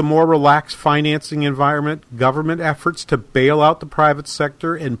overall, with a more relaxed financing environment, government efforts to bail out the private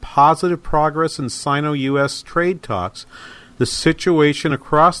sector, and positive progress in Sino-U.S. trade talks, the situation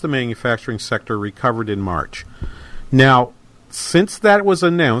across the manufacturing sector recovered in March. Now, since that was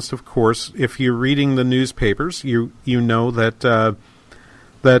announced, of course, if you're reading the newspapers, you know that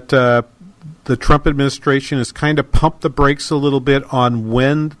the Trump administration has kind of pumped the brakes a little bit on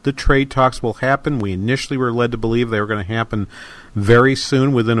when the trade talks will happen. We initially were led to believe they were going to happen very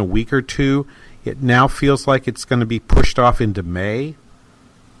soon, within a week or two. It now feels like it's going to be pushed off into May.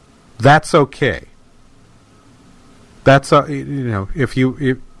 That's okay. That's if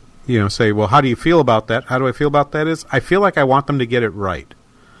you say, well, how do you feel about that? How do I feel about that? Is I feel like I want them to get it right.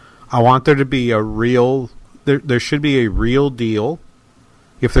 I want there to be a real. There should be a real deal.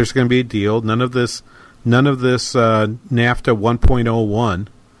 If there's going to be a deal, none of this NAFTA 1.01,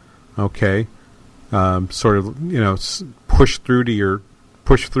 okay, sort of push through to your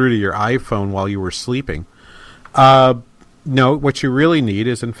iPhone while you were sleeping. No, what you really need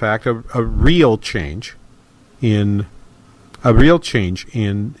is, in fact, a real change in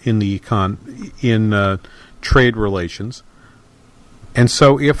trade relations. And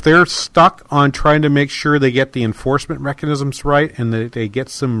so if they're stuck on trying to make sure they get the enforcement mechanisms right and that they get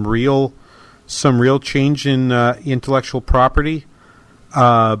some real change in intellectual property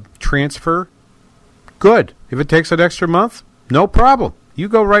transfer, good. If it takes an extra month, no problem. You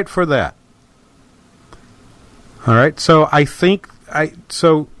go right for that. All right. So I think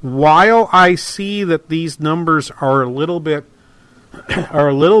while I see that these numbers are a little bit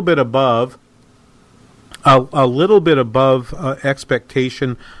above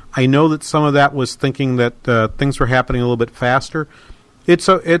expectation. I know that some of that was thinking that things were happening a little bit faster. It's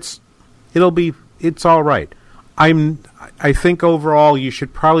all right. I think overall you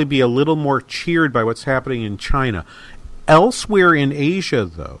should probably be a little more cheered by what's happening in China. Elsewhere in Asia,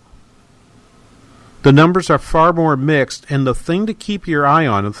 though, the numbers are far more mixed, and the thing to keep your eye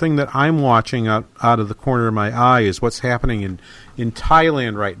on, the thing that I'm watching out of the corner of my eye, is what's happening in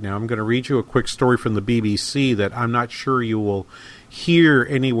Thailand right now. I'm going to read you a quick story from the BBC that I'm not sure you will hear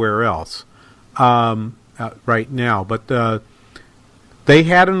anywhere else right now. But they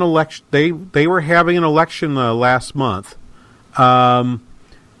had an election. They were having an election last month, and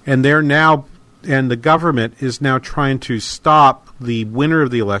they're now. And the government is now trying to stop the winner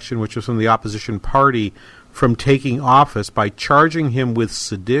of the election, which was from the opposition party, from taking office by charging him with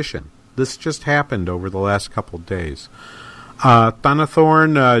sedition. This just happened over the last couple of days.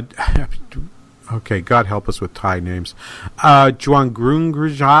 Thanathorn, okay, God help us with Thai names.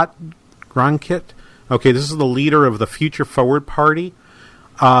 Juangrungrajat Grankit. Okay, this is the leader of the Future Forward Party.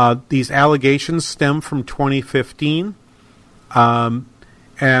 These allegations stem from 2015.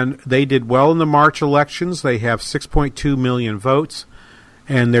 And they did well in the March elections. They have 6.2 million votes,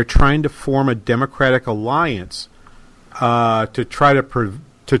 and they're trying to form a democratic alliance to try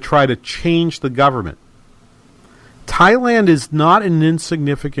to change the government. Thailand is not an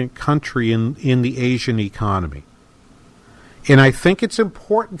insignificant country in the Asian economy, and I think it's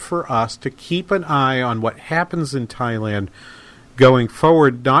important for us to keep an eye on what happens in Thailand going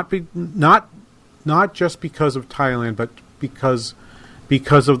forward. Not just because of Thailand, but because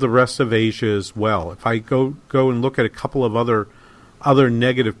of the rest of Asia as well. If I go and look at a couple of other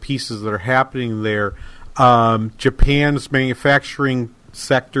negative pieces that are happening there, Japan's manufacturing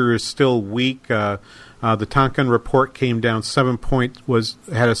sector is still weak. The Tankan report came down had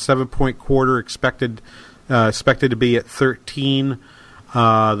a 7-point quarter, expected to be at 13.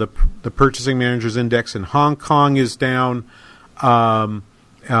 The purchasing managers index in Hong Kong is down,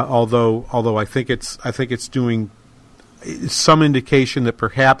 although I think it's doing some indication that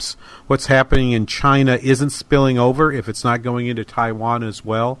perhaps what's happening in China isn't spilling over if it's not going into Taiwan as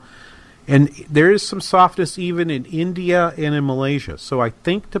well. And there is some softness even in India and in Malaysia. So I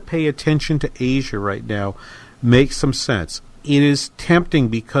think to pay attention to Asia right now makes some sense. It is tempting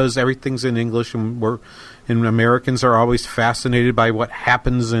because everything's in English, and Americans are always fascinated by what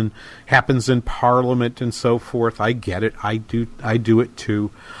happens in Parliament and so forth. I get it. I do it too.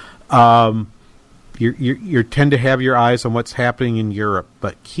 You tend to have your eyes on what's happening in Europe,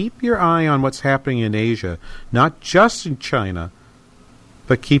 but keep your eye on what's happening in Asia, not just in China,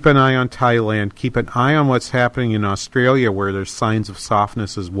 but keep an eye on Thailand. Keep an eye on what's happening in Australia, where there's signs of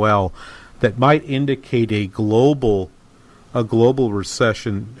softness as well that might indicate a global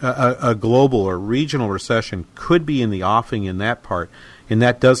recession, a global or regional recession could be in the offing in that part, and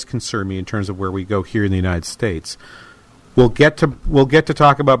that does concern me in terms of where we go here in the United States. We'll get to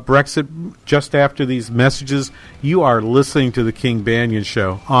talk about Brexit just after these messages. You are listening to the King Banyan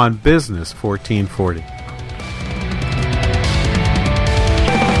Show on Business 1440.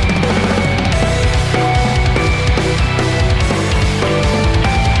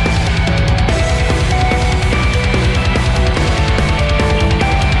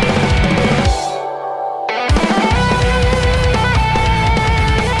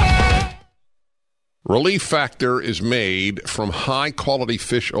 Relief Factor is made from high-quality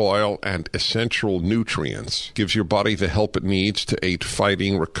fish oil and essential nutrients. Gives your body the help it needs to aid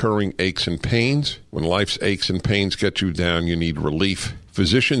fighting recurring aches and pains. When life's aches and pains get you down, you need relief.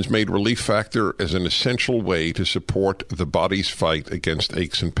 Physicians made Relief Factor as an essential way to support the body's fight against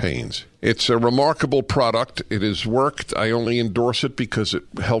aches and pains. It's a remarkable product. It has worked. I only endorse it because it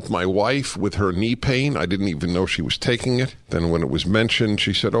helped my wife with her knee pain. I didn't even know she was taking it. Then when it was mentioned,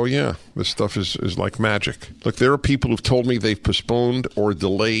 she said, oh yeah, this stuff is like magic. Look, there are people who've told me they've postponed or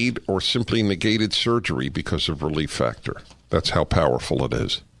delayed or simply negated surgery because of Relief Factor. That's how powerful it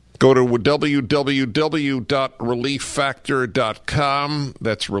is. Go to www.relieffactor.com.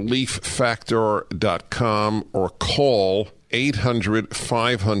 That's relieffactor.com, or call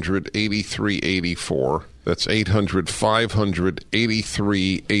 800-500-8384. That's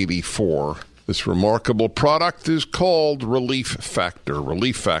 800-500-8384. This remarkable product is called Relief Factor.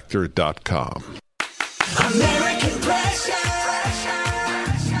 relieffactor.com. American pressure.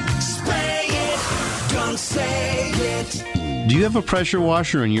 Spray it, don't say it. Do you have a pressure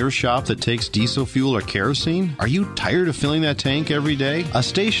washer in your shop that takes diesel fuel or kerosene? Are you tired of filling that tank every day? A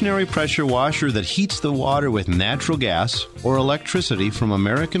stationary pressure washer that heats the water with natural gas or electricity from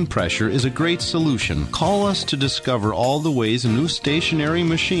American Pressure is a great solution. Call us to discover all the ways a new stationary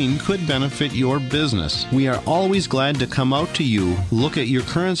machine could benefit your business. We are always glad to come out to you, look at your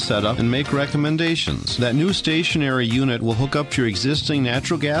current setup, and make recommendations. That new stationary unit will hook up to your existing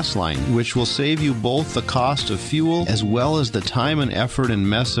natural gas line, which will save you both the cost of fuel as well as the the time and effort and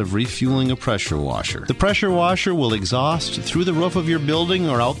mess of refueling a pressure washer. The pressure washer will exhaust through the roof of your building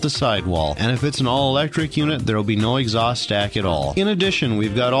or out the sidewall, and if it's an all-electric unit, there will be no exhaust stack at all. In addition,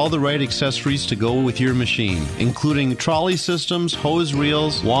 we've got all the right accessories to go with your machine, including trolley systems, hose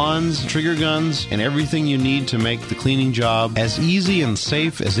reels, wands, trigger guns, and everything you need to make the cleaning job as easy and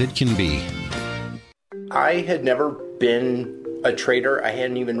safe as it can be. I had never been a trader. I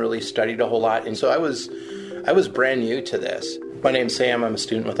hadn't even really studied a whole lot, and so I was brand new to this. My name's Sam. I'm a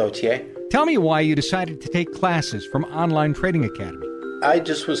student with OTA. Tell me why you decided to take classes from Online Trading Academy. I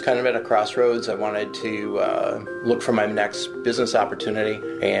just was kind of at a crossroads. I wanted to look for my next business opportunity,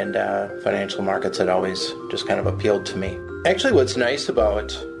 and financial markets had always just kind of appealed to me. Actually, what's nice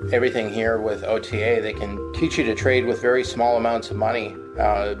about everything here with OTA, they can teach you to trade with very small amounts of money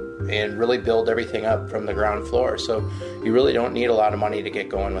and really build everything up from the ground floor. So you really don't need a lot of money to get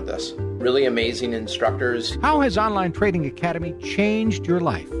going with this. Really amazing instructors. How has Online Trading Academy changed your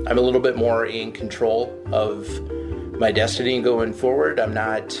life? I'm a little bit more in control of my destiny going forward. I'm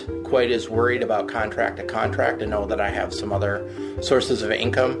not quite as worried about contract to contract and know that I have some other sources of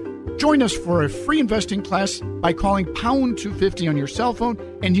income. Join us for a free investing class by calling pound 250 on your cell phone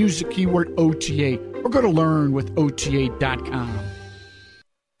and use the keyword OTA, or go to learnwithota.com.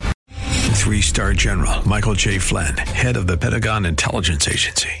 3-star General Michael J. Flynn, head of the Pentagon Intelligence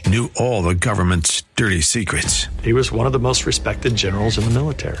Agency, knew all the government's dirty secrets. He was one of the most respected generals in the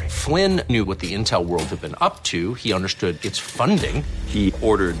military. Flynn knew what the intel world had been up to. He understood its funding. He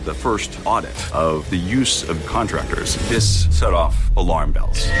ordered the first audit of the use of contractors. This set off alarm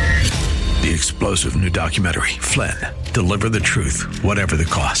bells. The explosive new documentary, Flynn, Deliver the Truth, Whatever the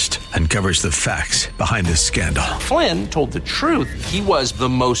Cost, uncovers the facts behind this scandal. Flynn told the truth. He was the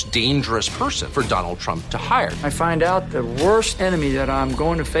most dangerous person for Donald Trump to hire. I find out the worst enemy that I'm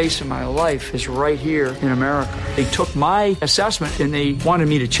going to face in my life is right here in America. They took my assessment and they wanted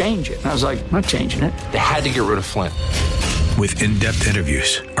me to change it. And I was like, I'm not changing it. They had to get rid of Flynn. With in-depth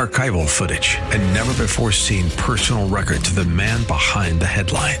interviews, archival footage, and never-before-seen personal records of the man behind the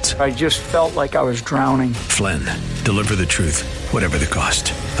headlines. I just felt like I was drowning. Flynn, Deliver the Truth, Whatever the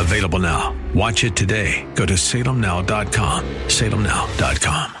Cost. Available now. Watch it today. Go to salemnow.com.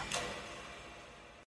 salemnow.com.